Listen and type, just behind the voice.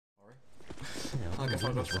I guess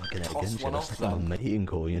I'll just rocking it toss against one you. off That's like a then. mating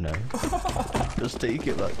call, you know. Just take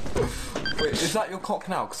it like. Wait, is that your cock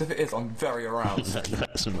now? Because if it is, I'm very aroused.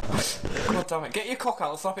 That's mad. God damn it. Get your cock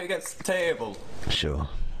out and slap it against the table. Sure.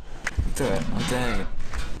 Do it. I'm daring it.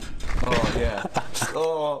 Oh, yeah.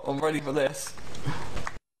 Oh, I'm ready for this.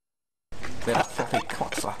 Bit of floppy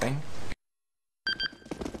cock slapping.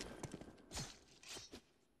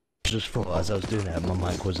 Just thought as I was doing it,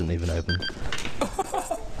 my mic wasn't even open.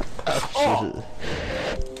 Oh!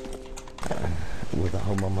 With the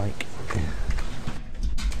hold my mic.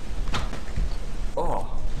 Oh.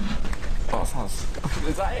 Oh, that sounds...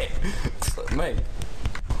 Is that it? Mate.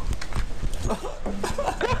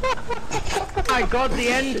 My god, the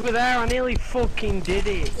end were there, I nearly fucking did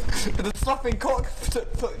it. The slapping cock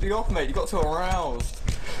took you off, mate. You got too aroused.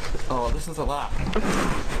 Oh, listen to that.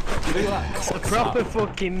 Look at that It's a cock proper slap.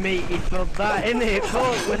 fucking meaty thud that, innit?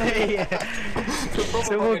 Fuck me.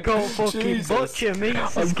 Someone got fucking Jesus. butcher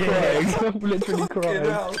meats I'm this crying. game. I'm literally Fucking crying.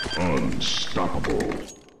 hell. Unstoppable.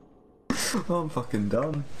 I'm fucking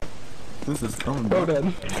done. This is... I'm Well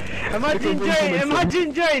done. done.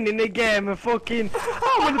 Imagine joining the game and fucking,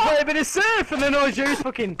 oh, I'm gonna play a bit of surf, and then all you is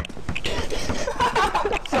fucking.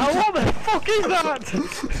 So what the fuck is that?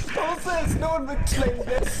 What's this? No one explained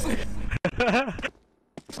this.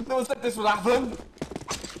 No one said this would happen.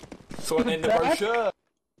 Someone in the brochure.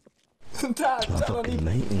 Dad, My Dad, I fucking need...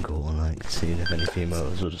 mating call and like seeing if any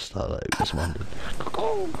females would just start like responding.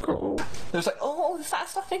 They're just like, oh, is that a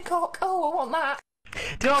slapping cock? Oh, I want that.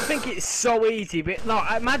 Do you not think it's so easy? But no,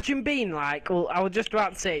 imagine being like, well, I was just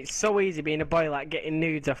about to say it's so easy being a boy, like getting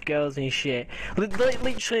nudes off girls and shit.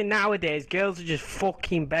 Literally nowadays, girls are just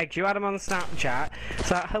fucking begged. You had them on Snapchat. It's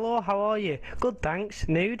like, hello, how are you? Good, thanks.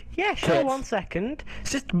 Nude? Yeah, sure. Yes. 1 second.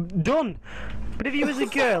 It's just done. But if you was a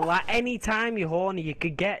girl, like any time you're horny, you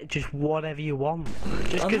could get just whatever you want.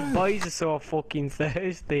 Just because boys are so fucking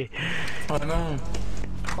thirsty. I know.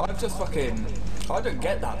 I've just fucking... I don't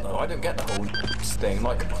get that though. I don't get the whole thing.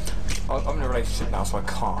 Like, I'm in a relationship now, so I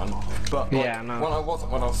can't. But like, Yeah, I know. when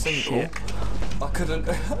I was single, Shit. I couldn't.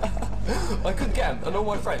 I couldn't get them. And all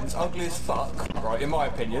my friends, ugly as fuck, right? In my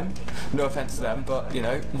opinion. No offense to them, but you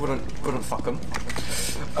know, wouldn't fuck them.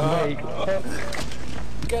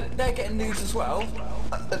 They're getting nudes as well.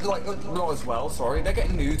 Like, not as well, sorry. They're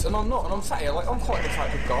getting nudes, and I'm not. And I'm sat here like I'm quite the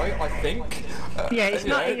type of guy, I think. Yeah, it's you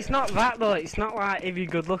not. know. It's not that though. It's not like if you're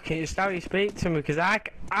good looking. It's how you speak to me. Because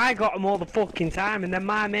I got them all the fucking time, and then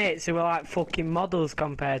my mates who were like fucking models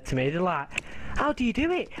compared to me, they're like, "How do you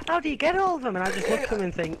do it? How do you get all of them?" And I just look at them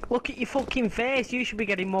and think, "Look at your fucking face. You should be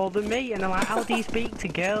getting more than me." And they're like, "How do you speak to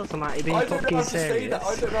girls?" I'm like, "You're being I don't know fucking how to say serious." that.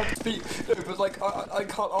 I don't know how to speak. No, but like, I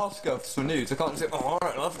can't ask her for some nudes. I can't say, oh,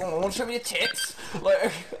 alright, love, I want to show me your tits.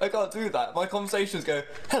 Like, I can't do that. My conversations go,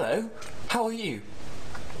 hello, how are you?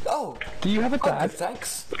 Oh, Do you have a I'm good, dad?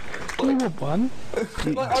 thanks. Do you want one?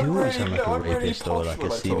 Do Like, you I'm always sound really, like no, a I'm really rapist or posh like a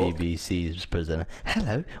when I talk. CBBC's presenter?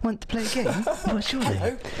 Hello, want to play a game? What's your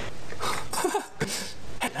name? Hello.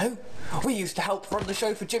 Hello. We used to help run the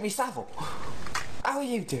show for Jimmy Savile. How are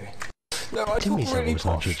you doing? No, I Jimmy talk really Savile's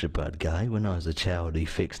not posh. such a bad guy. When I was a child, he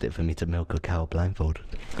fixed it for me to milk a cow blindfolded.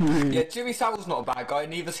 Yeah, Jimmy Savile's not a bad guy,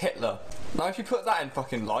 neither's Hitler. Now, if you put that in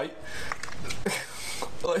fucking light,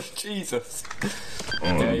 like Jesus.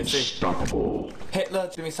 Yeah, you see, Unstoppable. Hitler,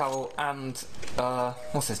 Jimmy Savile, and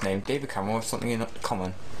what's his name? David Cameron have something in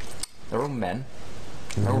common. They're all men.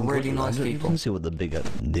 They're all really nice You people. can see what the big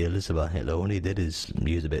deal is about Hitler. All he did is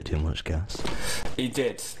use a bit too much gas. He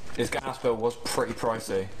did. His gas bill was pretty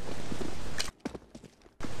pricey.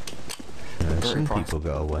 Some pricey. people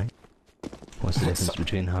got away. What's the difference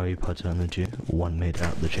between Harry Potter and the Jew? One made it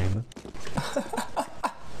out the chamber.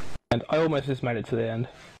 And I almost just made it to the end.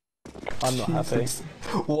 I'm not happy. Jesus.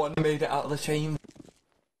 One made it out of the chamber.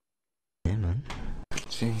 Yeah, man.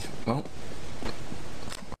 Jeez. Well,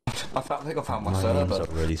 I think I found my My name's server.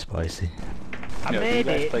 not really spicy. I Yeah, made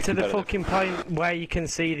let's it play to the competitive. fucking point where you can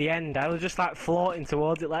see the end. I was just like floating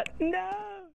towards it, like no.